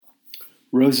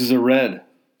Roses are red,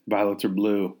 violets are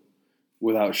blue.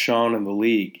 Without Shawn in the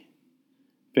league,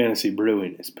 fantasy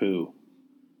brewing is poo.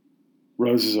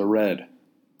 Roses are red,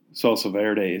 salsa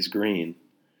verde is green.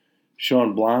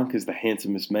 Shawn Blanc is the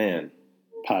handsomest man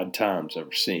Pod Tom's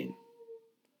ever seen.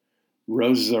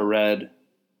 Roses are red,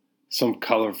 some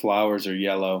color flowers are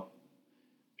yellow.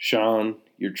 Shawn,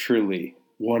 you're truly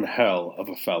one hell of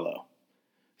a fellow.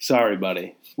 Sorry,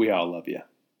 buddy, we all love you.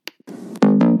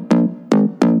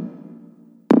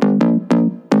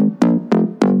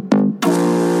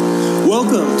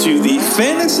 Welcome to the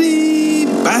Fantasy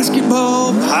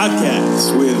Basketball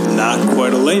Podcast with not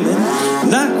quite a layman,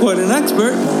 not quite an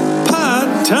expert,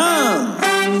 Pod Tom.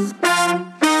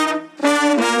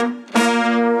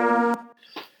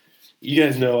 You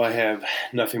guys know I have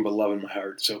nothing but love in my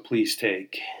heart, so please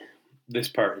take this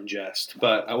part in jest.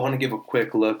 But I want to give a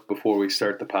quick look before we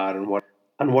start the pod on what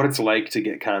it's like to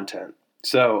get content.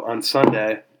 So on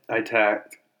Sunday, I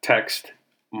text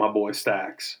my boy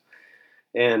Stacks.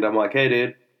 And I'm like, hey,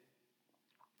 dude,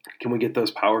 can we get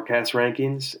those PowerCast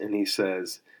rankings? And he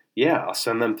says, yeah, I'll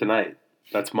send them tonight.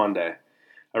 That's Monday.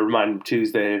 I remind him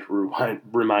Tuesday,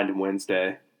 remind him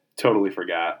Wednesday. Totally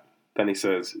forgot. Then he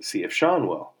says, see if Shawn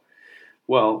will.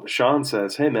 Well, Shawn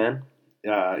says, hey, man,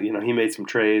 he made some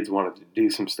trades, wanted to do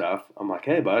some stuff. I'm like,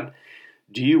 hey, bud,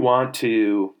 do you want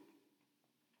to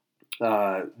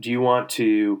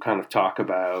kind of talk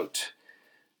about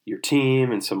your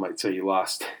team? And some might say you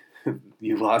lost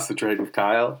the trade with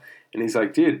Kyle. And he's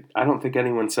like, dude, I don't think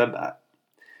anyone said that.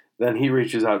 Then he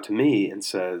reaches out to me and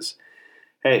says,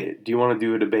 hey, do you want to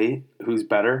do a debate? Who's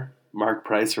better, Mark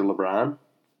Price or LeBron?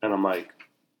 And I'm like,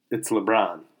 it's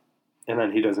LeBron. And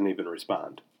then he doesn't even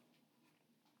respond.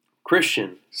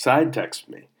 Christian side texts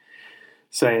me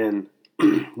saying,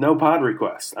 no pod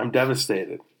request. I'm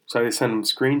devastated. So I sent him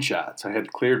screenshots. I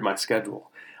had cleared my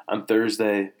schedule on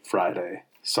Thursday, Friday,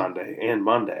 Sunday, and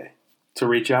Monday to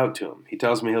reach out to him. He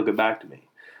tells me he'll get back to me.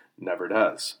 Never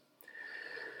does.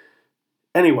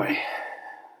 Anyway,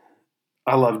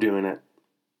 I love doing it.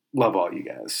 Love all you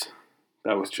guys.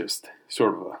 That was just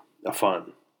sort of a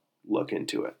fun look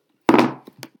into it.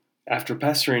 After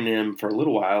pestering him for a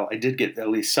little while, I did get at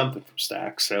least something from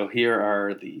Stacks. So here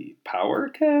are the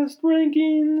PowerCast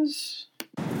rankings.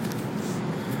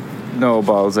 No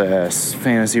balls ass.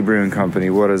 Fantasy Brewing Company,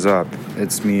 what is up?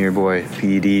 It's me, your boy,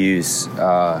 PDs.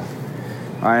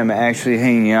 I am actually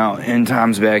hanging out in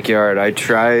Tom's backyard. I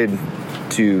tried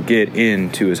to get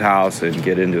into his house and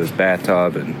get into his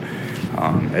bathtub, and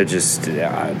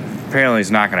apparently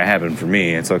it's not going to happen for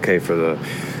me. It's okay for the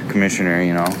commissioner,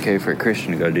 okay for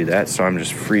Christian to go do that, so I'm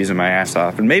just freezing my ass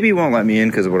off. And maybe he won't let me in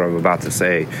because of what I'm about to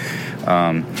say.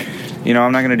 I'm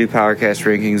not going to do PowerCast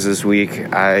rankings this week.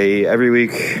 Every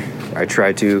week I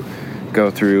try to go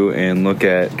through and look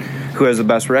at who has the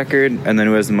best record, and then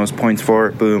who has the most points for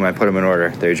it. Boom, I put them in order.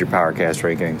 There's your PowerCast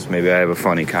rankings. Maybe I have a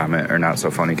funny comment or not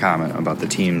so funny comment about the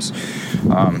teams.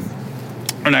 I'm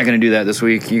not going to do that this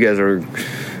week. You guys are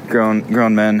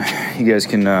grown men. You guys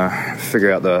can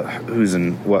figure out who's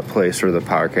in what place for the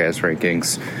PowerCast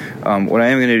rankings. What I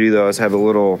am going to do, though, is have a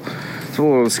little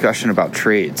discussion about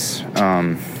trades.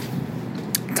 Tom,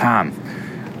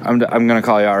 I'm going to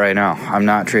call you out right now. I'm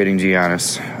not trading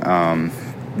Giannis.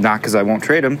 Not because I won't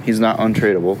trade him. He's not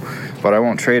untradeable. But I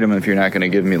won't trade him if you're not going to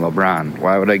give me LeBron.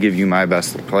 Why would I give you my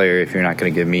best player if you're not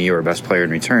going to give me your best player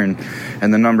in return?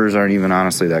 And the numbers aren't even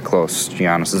honestly that close.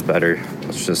 Giannis is better.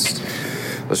 Let's just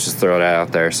throw that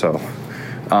out there. So,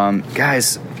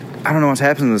 guys, I don't know what's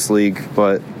happened in this league,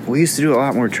 but we used to do a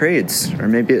lot more trades. Or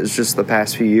maybe it's just the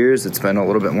past few years it's been a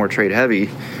little bit more trade heavy.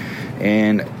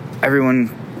 And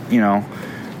everyone,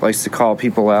 likes to call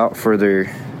people out for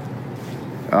their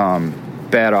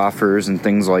bad offers and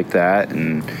things like that,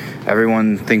 and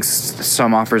everyone thinks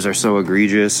some offers are so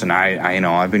egregious, and I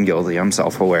know I've been guilty. I'm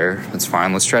self-aware. It's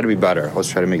fine. Let's try to be better. Let's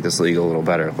try to make this league a little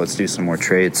better. Let's do some more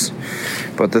trades.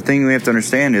 But the thing we have to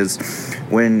understand is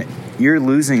when you're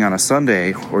losing on a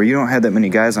Sunday, or you don't have that many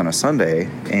guys on a Sunday,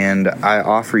 and I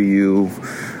offer you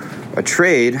a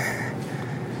trade,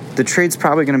 the trade's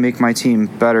probably going to make my team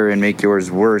better and make yours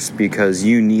worse because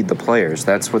you need the players.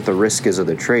 That's what the risk is of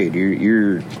the trade.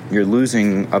 You're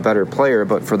losing a better player,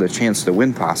 but for the chance to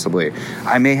win possibly.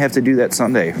 I may have to do that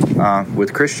Sunday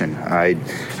with Christian. I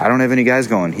don't have any guys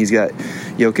going. He's got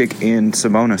Jokic and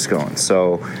Sabonis going.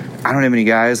 So I don't have any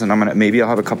guys, and maybe I'll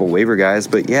have a couple waiver guys.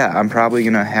 But yeah, I'm probably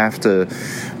going to have to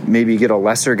maybe get a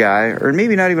lesser guy, or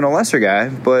maybe not even a lesser guy,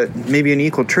 but maybe an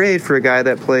equal trade for a guy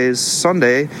that plays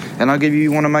Sunday, and I'll give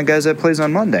you one of my guys that plays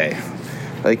on Monday.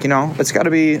 It's got to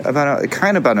be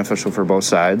kind of beneficial for both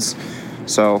sides.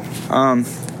 So,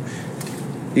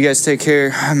 You guys take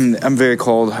care. I'm very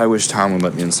cold. I wish Tom would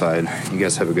let me inside. You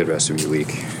guys have a good rest of your week.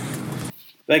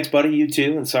 Thanks, buddy. You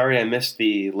too. And sorry I missed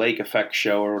the Lake Effect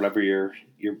show or whatever your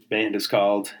band is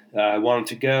called. I wanted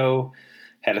to go.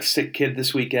 Had a sick kid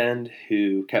this weekend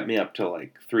who kept me up till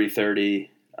like 3:30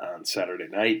 on Saturday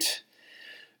night.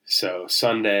 So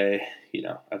Sunday,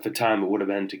 at the time it would have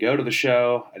been to go to the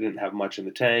show. I didn't have much in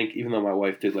the tank, even though my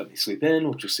wife did let me sleep in,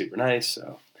 which was super nice.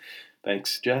 So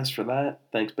thanks, Jess, for that.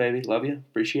 Thanks, baby. Love you.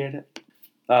 Appreciate it.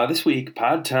 This week,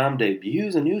 Pod Tom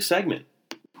debuts a new segment.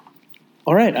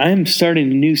 All right, I am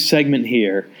starting a new segment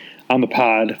here on the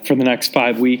pod for the next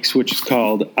 5 weeks, which is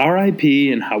called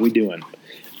RIP and How We Doing.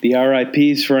 The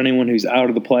RIPs for anyone who's out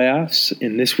of the playoffs.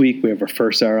 And this week we have our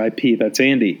first RIP. That's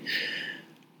Andy.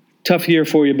 Tough year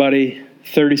for you, buddy.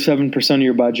 37% of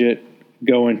your budget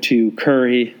going to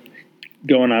Curry.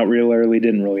 Going out real early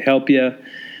didn't really help you.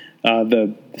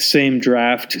 The same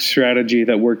draft strategy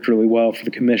that worked really well for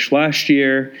the Commish last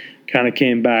year kind of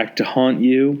came back to haunt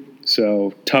you.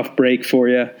 So tough break for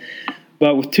you.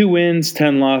 But with 2 wins,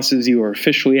 10 losses, you are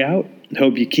officially out.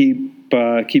 Hope you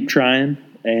keep trying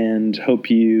and hope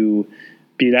you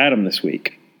beat Adam this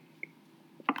week.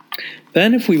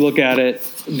 Then if we look at it,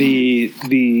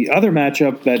 the other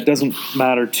matchup that doesn't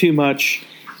matter too much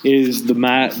is the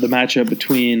matchup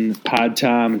between Pod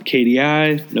Tom and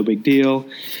KDI. No big deal.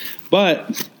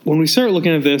 But when we start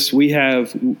looking at this, we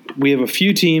have a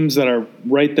few teams that are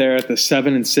right there at the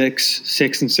 7-6,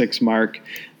 6-6 mark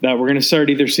that we're going to start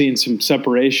either seeing some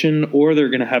separation or they're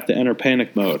going to have to enter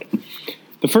panic mode.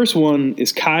 The first one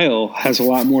is Kyle has a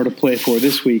lot more to play for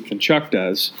this week than Chuck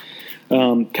does.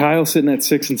 Kyle sitting at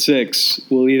 6-6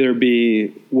 will either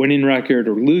be winning record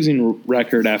or losing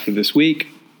record after this week.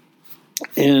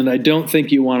 And I don't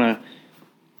think you want to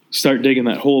start digging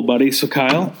that hole, buddy. So,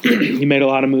 Kyle, you made a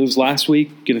lot of moves last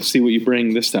week. Going to see what you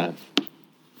bring this time.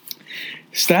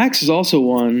 Stacks is also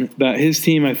one that his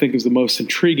team, I think, is the most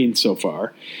intriguing so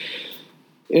far.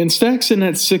 And Stacks sitting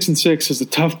at 6-6 is a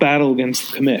tough battle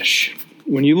against Commish.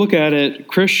 When you look at it,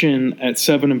 Christian at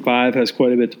 7-5 has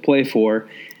quite a bit to play for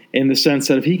in the sense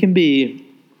that if he can be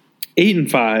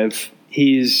 8-5,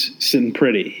 he's sitting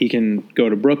pretty. He can go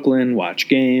to Brooklyn, watch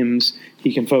games.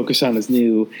 He can focus on his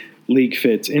new League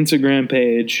Fits Instagram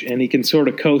page, and he can sort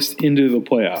of coast into the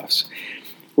playoffs.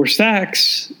 Where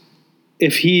Stacks,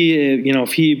 if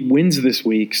he wins this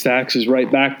week, Stacks is right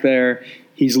back there.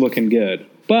 He's looking good.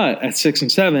 But at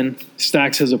 6-7,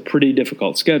 Stacks has a pretty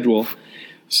difficult schedule.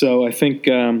 So I think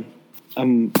I'm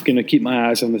going to keep my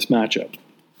eyes on this matchup.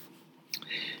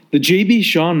 The JB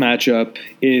Shawn matchup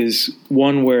is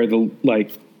one where the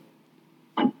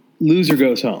loser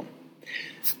goes home.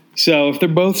 So if they're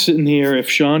both sitting here, if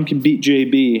Shawn can beat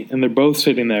JB and they're both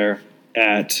sitting there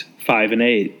at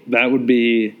 5-8, that would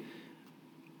be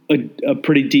a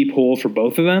pretty deep hole for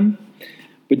both of them.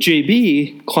 But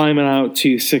JB climbing out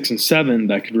to 6-7,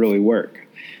 that could really work.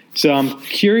 So I'm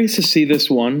curious to see this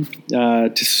one,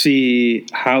 to see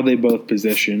how they both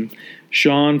position.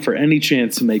 Shawn, for any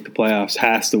chance to make the playoffs,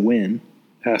 has to win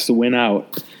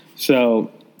out.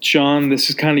 So, Shawn, this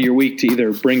is kind of your week to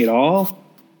either bring it all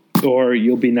or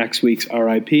you'll be next week's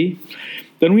RIP.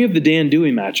 Then we have the Dan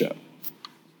Dewey matchup.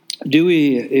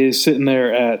 Dewey is sitting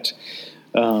there at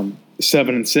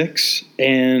 7-6,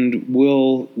 and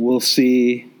we'll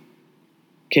see,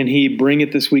 can he bring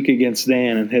it this week against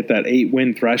Dan and hit that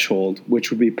 8-win threshold, which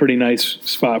would be a pretty nice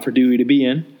spot for Dewey to be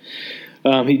in.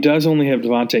 He does only have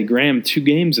Devontae Graham 2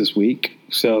 games this week,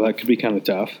 so that could be kind of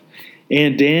tough.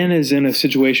 And Dan is in a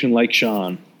situation like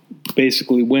Shawn,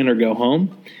 basically win or go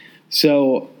home.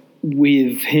 So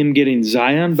with him getting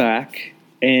Zion back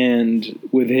and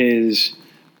with his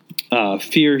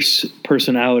fierce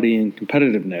personality and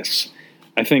competitiveness,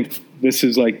 I think this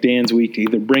is like Dan's week to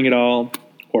either bring it all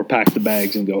or pack the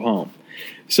bags and go home.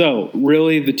 So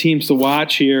really the teams to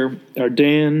watch here are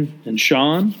Dan and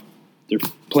Shawn. They're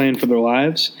playing for their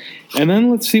lives. And then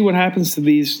let's see what happens to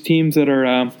these teams that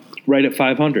are right at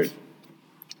 500.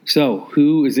 So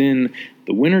who is in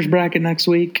the winner's bracket next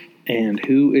week and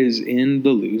who is in the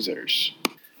losers?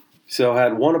 So I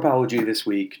had one apology this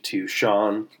week to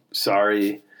Shawn.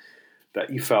 Sorry that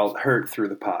you felt hurt through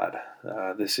the pod.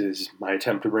 This is my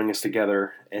attempt to bring us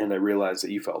together, and I realize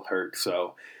that you felt hurt.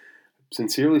 So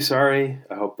sincerely sorry.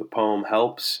 I hope the poem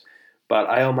helps. But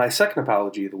I owe my second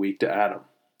apology of the week to Adam.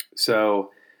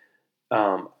 So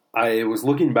I was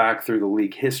looking back through the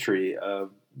league history of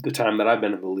the time that I've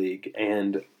been in the league,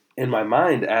 and in my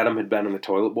mind, Adam had been in the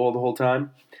toilet bowl the whole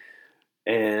time.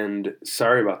 And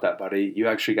sorry about that, buddy. You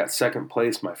actually got second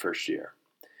place my first year.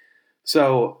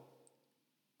 So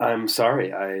I'm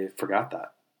sorry. I forgot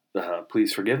that.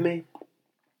 Please forgive me.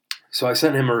 So I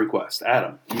sent him a request.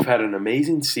 Adam, you've had an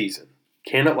amazing season.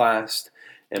 Can it last?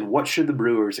 And what should the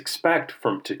Brewers expect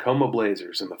from Tacoma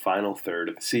Blazers in the final third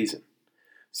of the season?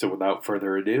 So without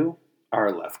further ado,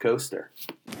 our left coaster.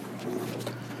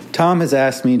 Tom has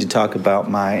asked me to talk about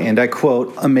my, and I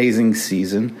quote, amazing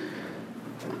season.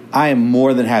 I am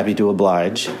more than happy to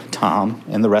oblige Tom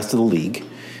and the rest of the league.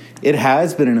 It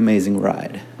has been an amazing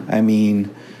ride. I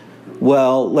mean,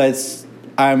 well,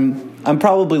 I'm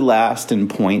probably last in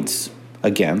points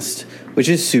against, which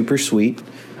is super sweet.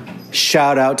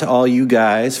 Shout out to all you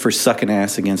guys for sucking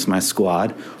ass against my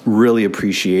squad. Really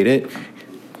appreciate it.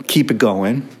 Keep it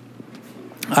going.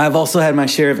 I've also had my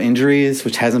share of injuries,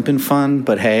 which hasn't been fun,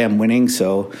 but hey, I'm winning,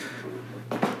 so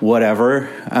whatever.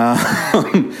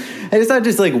 It's not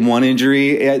just like one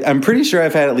injury. I'm pretty sure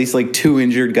I've had at least like 2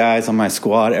 injured guys on my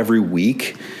squad every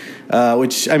week,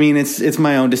 which, I mean, it's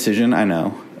my own decision, I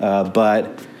know.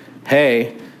 But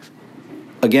hey,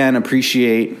 again,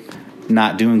 appreciate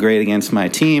not doing great against my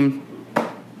team.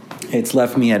 It's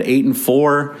left me at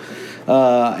 8-4,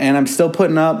 and I'm still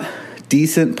putting up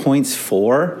decent points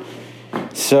for.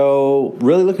 So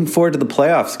really looking forward to the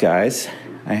playoffs, guys.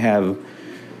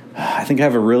 I think I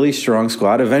have a really strong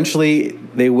squad. Eventually,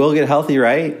 they will get healthy,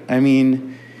 right? I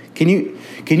mean, can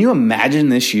you imagine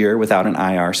this year without an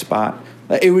IR spot?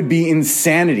 It would be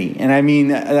insanity. And I mean,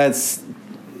 that's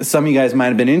some of you guys might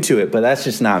have been into it, but that's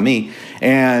just not me.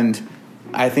 And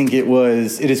I think it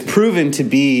is proven to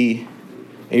be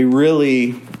a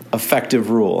really effective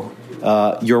rule.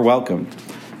 You're welcome.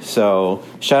 So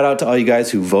shout out to all you guys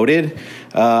who voted.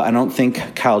 I don't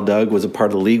think Kyle Doug was a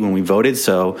part of the league when we voted,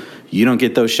 so you don't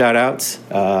get those shout outs.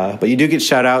 But you do get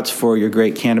shout outs for your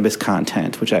great cannabis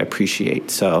content, which I appreciate.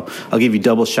 So I'll give you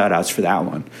double shout outs for that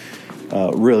one.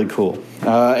 Really cool.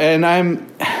 And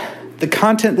the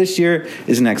content this year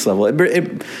is next level.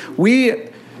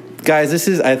 Guys, this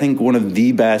is, I think, one of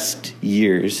the best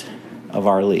years of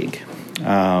our league.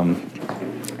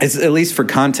 It's at least for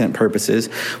content purposes.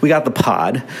 We got the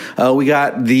pod. We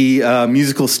got the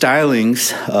musical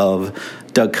stylings of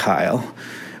Doug Kyle.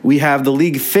 We have the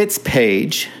League Fits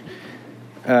page.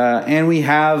 And we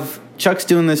have Chuck's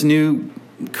doing this new,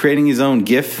 creating his own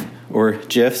GIF or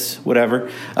GIFs,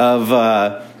 whatever, of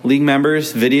league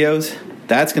members' videos.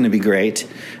 That's going to be great.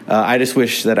 I just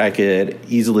wish that I could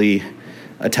easily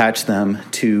attach them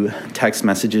to text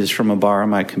messages from a bar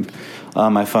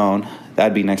on my phone.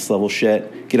 That'd be next level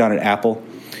shit. Get on it, Apple.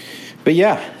 But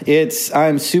yeah,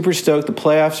 I'm super stoked. The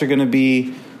playoffs are going to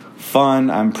be fun.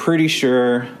 I'm pretty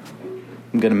sure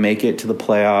I'm going to make it to the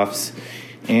playoffs.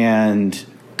 And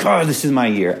God, this is my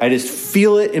year. I just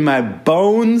feel it in my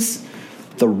bones.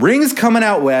 The ring's coming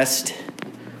out west.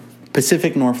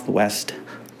 Pacific Northwest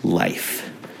life.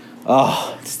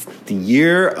 Oh, it's the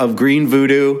year of green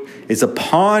voodoo is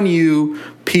upon you,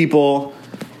 people.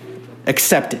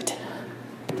 Accept it.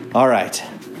 All right.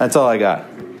 That's all I got.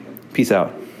 Peace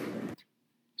out.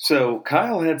 So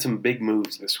Kyle had some big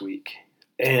moves this week.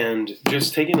 And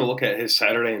just taking a look at his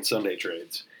Saturday and Sunday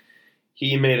trades,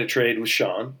 he made a trade with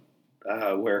Shawn,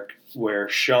 where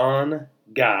Shawn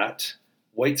got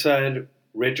Whiteside,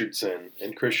 Richardson,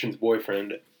 and Christian's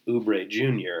boyfriend, Oubre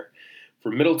Jr.,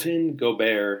 for Middleton,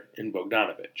 Gobert, and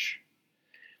Bogdanovich.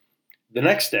 The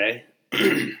next day,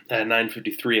 at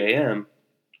 9:53 a.m.,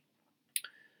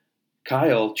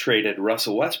 Kyle traded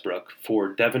Russell Westbrook for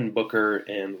Devin Booker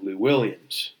and Lou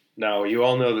Williams. Now, you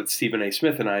all know that Stephen A.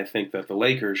 Smith and I think that the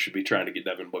Lakers should be trying to get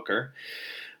Devin Booker,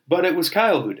 but it was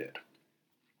Kyle who did.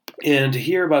 And to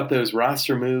hear about those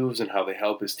roster moves and how they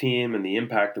help his team and the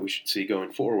impact that we should see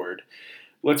going forward,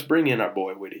 let's bring in our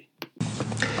boy Whitty.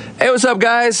 Hey, what's up,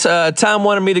 guys? Tom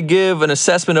wanted me to give an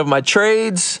assessment of my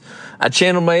trades. I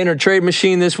channeled my inner trade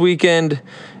machine this weekend.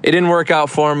 It didn't work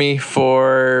out for me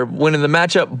for winning the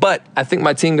matchup, but I think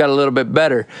my team got a little bit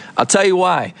better. I'll tell you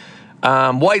why.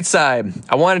 Whiteside,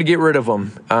 I wanted to get rid of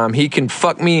him. He can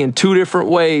fuck me in 2 different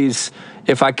ways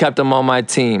if I kept him on my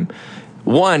team.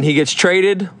 One, he gets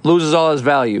traded, loses all his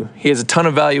value. He has a ton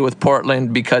of value with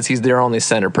Portland because he's their only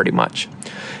center pretty much.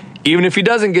 Even if he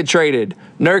doesn't get traded,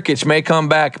 Nurkic may come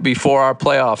back before our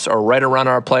playoffs or right around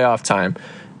our playoff time,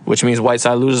 which means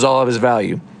Whiteside loses all of his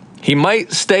value. He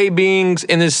might stay being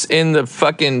in the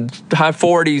fucking high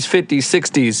 40s, 50s,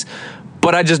 60s,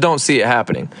 but I just don't see it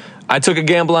happening. I took a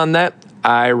gamble on that.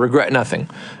 I regret nothing.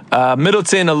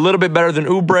 Middleton, a little bit better than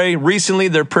Oubre. Recently,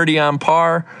 they're pretty on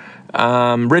par.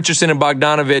 Richardson and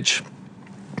Bogdanovich,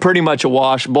 pretty much a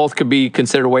wash. Both could be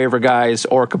considered waiver guys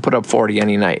or could put up 40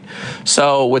 any night.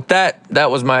 So with that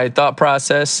was my thought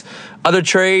process. Other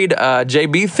trade,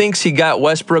 JB thinks he got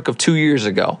Westbrook of 2 years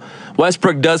ago.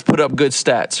 Westbrook does put up good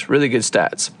stats, really good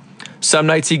stats. Some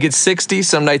nights he gets 60,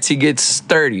 some nights he gets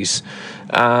 30s.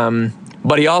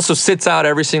 But he also sits out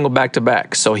every single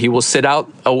back-to-back. So he will sit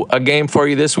out a game for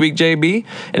you this week, JB.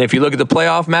 And if you look at the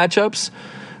playoff matchups,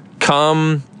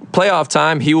 come playoff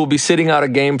time, he will be sitting out a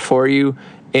game for you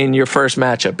in your first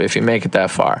matchup if you make it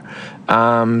that far.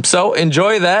 So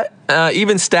enjoy that.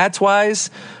 Even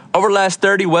stats-wise, over the last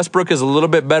 30, Westbrook is a little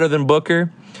bit better than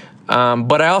Booker.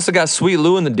 But I also got Sweet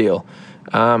Lou in the deal,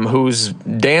 who's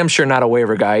damn sure not a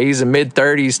waiver guy. He's in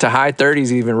mid-30s to high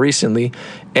 30s even recently.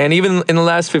 And even in the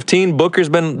last 15, Booker's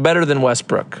been better than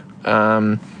Westbrook.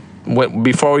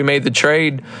 Before we made the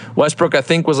trade, Westbrook, I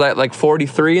think, was at like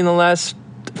 43 in the last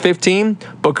 15.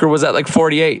 Booker was at like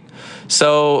 48.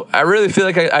 So I really feel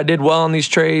like I did well on these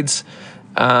trades.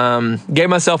 Gave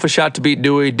myself a shot to beat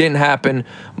Dewey. Didn't happen,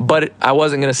 but I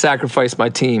wasn't going to sacrifice my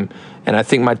team. And I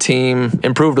think my team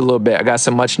improved a little bit. I got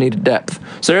some much-needed depth.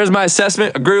 So here's my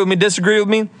assessment. Agree with me, disagree with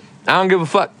me. I don't give a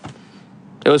fuck.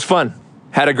 It was fun.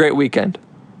 Had a great weekend.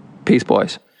 Peace,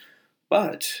 boys.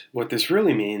 But what this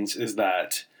really means is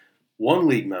that one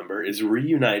league member is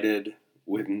reunited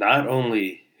with not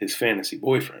only his fantasy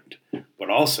boyfriend, but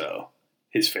also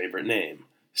his favorite name.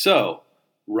 So,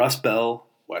 Russ Bell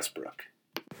Westbrook.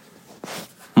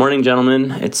 Morning,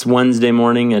 gentlemen. It's Wednesday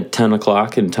morning at 10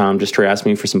 o'clock, and Tom just asked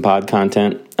me for some pod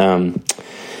content.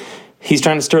 He's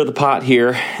trying to stir the pot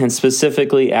here and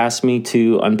specifically asked me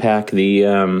to unpack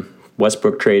the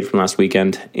Westbrook trade from last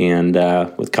weekend and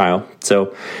with Kyle.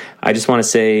 So I just want to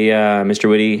say, Mr.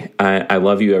 Whitty, I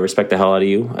love you. I respect the hell out of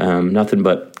you. Nothing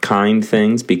but kind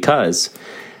things, because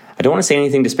I don't want to say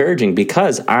anything disparaging,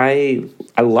 because I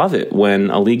love it when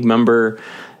a league member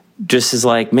just is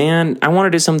like, man, I want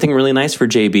to do something really nice for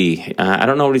JB. I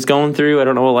don't know what he's going through. I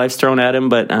don't know what life's thrown at him,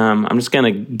 but I'm just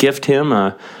going to gift him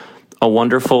a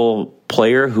wonderful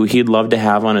player who he'd love to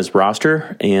have on his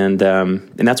roster. And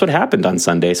that's what happened on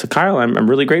Sunday. So, Kyle, I'm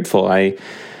really grateful. I'm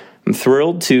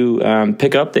thrilled to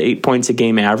pick up the 8 points a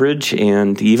game average.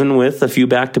 And even with a few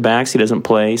back-to-backs, he doesn't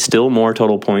play still more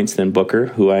total points than Booker,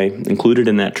 who I included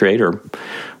in that trade, or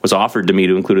was offered to me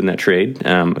to include in that trade.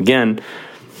 Again,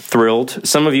 thrilled.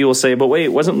 Some of you will say, but wait,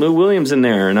 wasn't Lou Williams in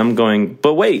there? And I'm going,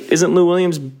 but wait, isn't Lou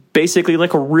Williams basically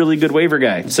like a really good waiver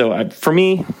guy? So for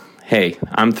me, hey,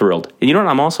 I'm thrilled. And you know what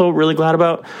I'm also really glad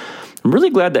about? I'm really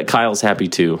glad that Kyle's happy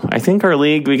too. I think our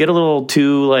league, we get a little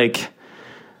too like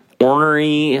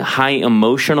ornery, high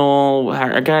emotional.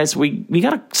 Guys, we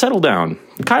got to settle down.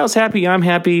 Kyle's happy, I'm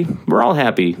happy, we're all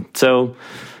happy. So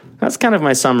that's kind of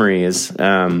my summary is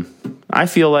I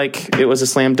feel like it was a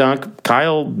slam dunk.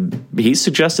 Kyle, he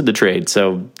suggested the trade,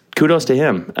 so kudos to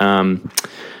him.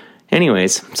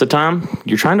 Anyways, so Tom,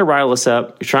 you're trying to rile us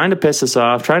up. You're trying to piss us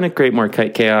off, trying to create more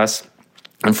chaos.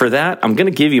 And for that, I'm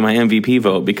going to give you my MVP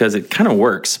vote because it kind of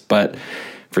works. But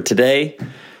for today,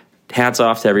 hats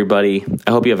off to everybody.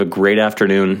 I hope you have a great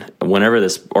afternoon whenever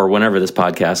this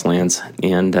podcast lands.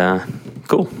 And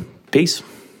cool. Peace.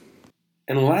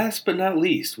 And last but not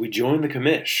least, we join the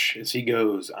Commish as he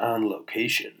goes on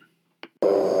location.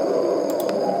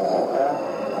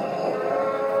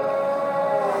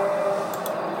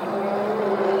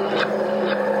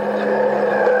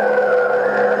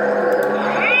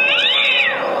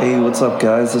 Hey, what's up,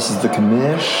 guys? This is the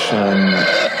Commish. I'm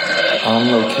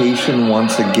on location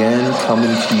once again,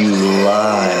 coming to you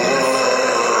live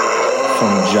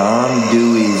from John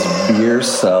Dewey's beer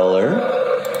cellar.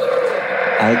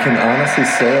 I can honestly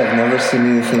say I've never seen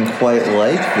anything quite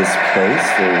like this place.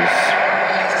 There's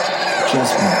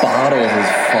just bottles as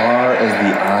far as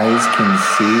the eyes can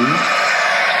see.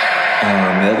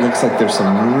 It looks like there's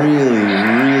some really,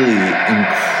 really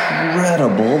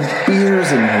incredible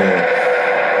beers in here.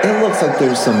 It looks like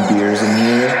there's some beers in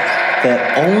here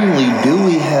that only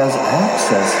Dewey has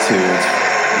access to. It's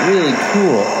really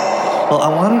cool. Well, I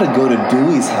wanted to go to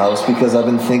Dewey's house because I've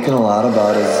been thinking a lot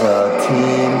about his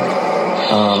team.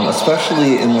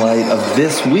 Especially in light of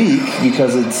this week,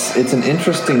 because it's an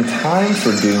interesting time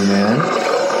for Dew, man.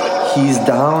 He's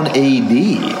down AD,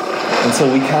 and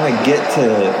so we kind of get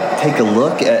to take a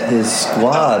look at his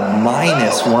squad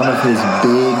minus one of his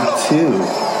big two.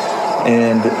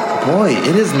 And boy,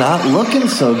 it is not looking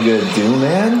so good, Dew,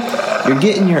 man. You're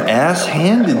getting your ass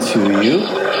handed to you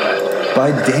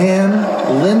by Dan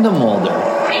Lindemulder.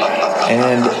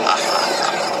 And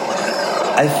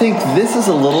I think this is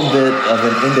a little bit of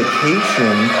an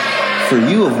indication for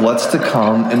you of what's to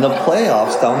come in the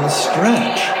playoffs down the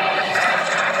stretch.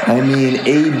 I mean,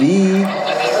 AD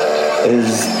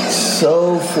is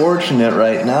so fortunate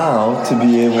right now to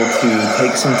be able to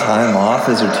take some time off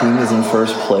as her team is in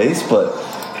first place, but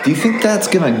do you think that's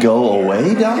going to go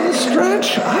away down the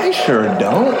stretch? I sure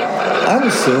don't. I'm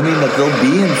assuming that they'll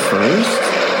be in first.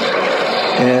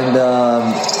 And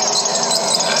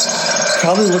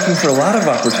probably looking for a lot of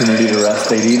opportunity to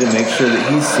rest AD to make sure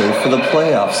that he's safe for the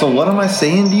playoffs. So what am I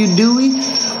saying to you, Dewey?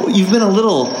 Well, you've been a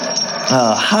little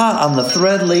hot on the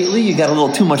thread lately. You got a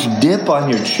little too much dip on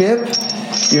your chip.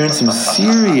 You're in some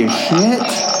serious shit.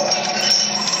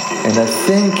 And I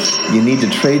think you need to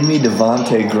trade me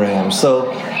Devontae Graham.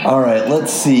 So, all right,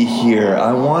 let's see here.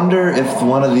 I wonder if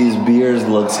one of these beers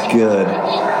looks good.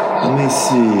 Let me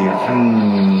see.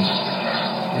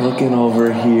 Looking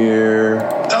over here.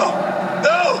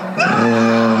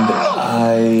 And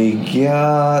I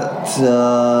got,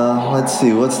 let's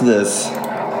see, what's this?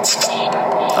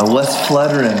 A West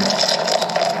Fledrin.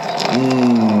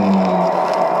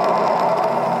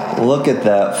 Look at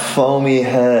that foamy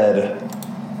head.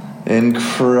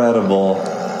 Incredible.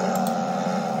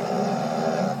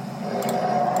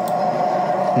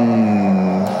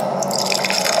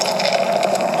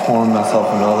 Pouring myself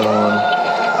another one.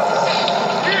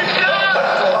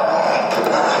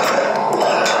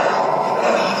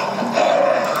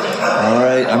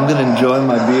 Alright, I'm going to enjoy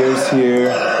my beers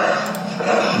here.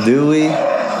 Dewey.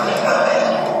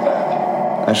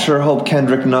 I sure hope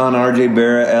Kendrick Nunn, RJ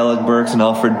Barrett, Alec Burks, and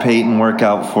Alfred Payton work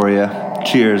out for you.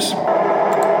 Cheers.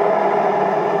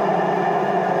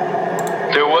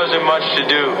 There wasn't much to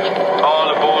do. All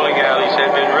the bowling alleys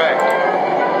had been wrecked.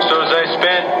 So as I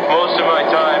spent most of my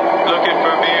time looking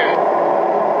for beer.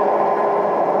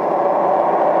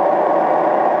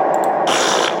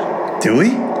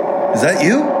 Dewey? Is that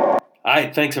you? All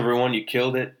right, thanks everyone. You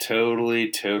killed it.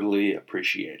 Totally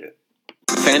appreciate it.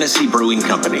 Fantasy Brewing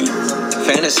Company.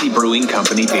 Fantasy Brewing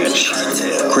Company, bitch.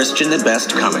 Christian the best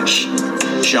Commish.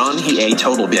 Shawn, he a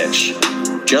total bitch.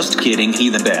 Just kidding, he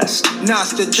the best.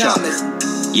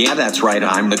 Nostradamus. Yeah, that's right,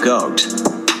 I'm the GOAT.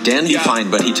 Dan be fine,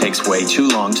 but he takes way too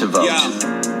long to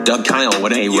vote. Doug Kyle,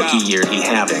 what a rookie year he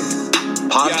having.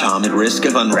 Pod Tom at risk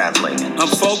of unraveling. I'm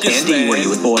focused, Andy, man. were you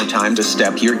with boy time to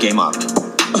step your game up?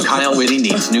 Kyle Whitty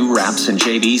needs new raps and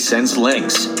JB sends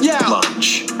links.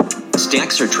 Lunch.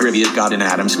 Stacks or trivia got an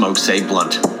Adam Smoke save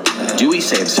blunt. Dewey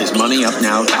saves his money up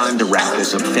now. Time to wrap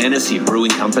this up. Fantasy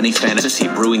Brewing Company. Fantasy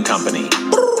Brewing Company.